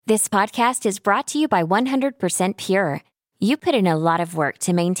This podcast is brought to you by 100% Pure. You put in a lot of work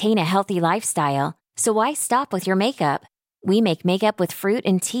to maintain a healthy lifestyle, so why stop with your makeup? We make makeup with fruit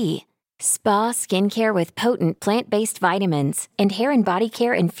and tea, spa skincare with potent plant-based vitamins, and hair and body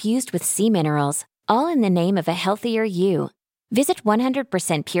care infused with sea minerals, all in the name of a healthier you. Visit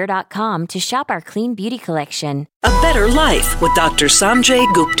 100%pure.com to shop our clean beauty collection. A Better Life with Dr. Sanjay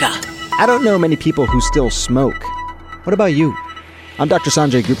Gupta. I don't know many people who still smoke. What about you? I'm Dr.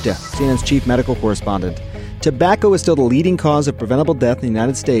 Sanjay Gupta, CNN's chief medical correspondent. Tobacco is still the leading cause of preventable death in the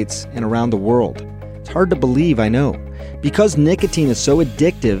United States and around the world. It's hard to believe, I know. Because nicotine is so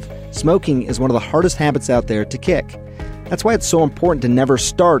addictive, smoking is one of the hardest habits out there to kick. That's why it's so important to never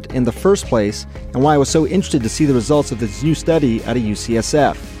start in the first place, and why I was so interested to see the results of this new study out of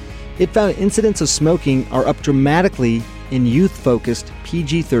UCSF. It found incidents of smoking are up dramatically in youth-focused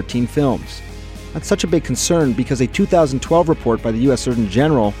PG-13 films. That's such a big concern because a 2012 report by the U.S. Surgeon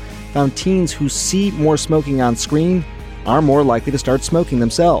General found teens who see more smoking on screen are more likely to start smoking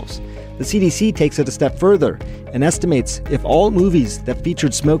themselves. The CDC takes it a step further and estimates if all movies that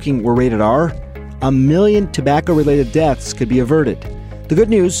featured smoking were rated R, 1 million tobacco-related deaths could be averted. The good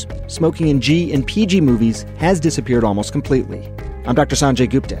news, smoking in G and PG movies has disappeared almost completely. I'm Dr. Sanjay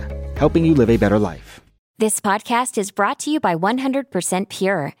Gupta, helping you live a better life. This podcast is brought to you by 100%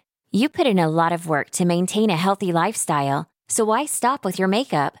 Pure. You put in a lot of work to maintain a healthy lifestyle, so why stop with your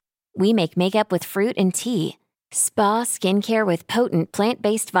makeup? We make makeup with fruit and tea, spa skincare with potent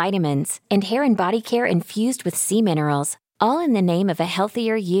plant-based vitamins, and hair and body care infused with sea minerals, all in the name of a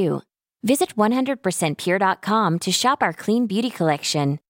healthier you. Visit 100%pure.com to shop our clean beauty collection.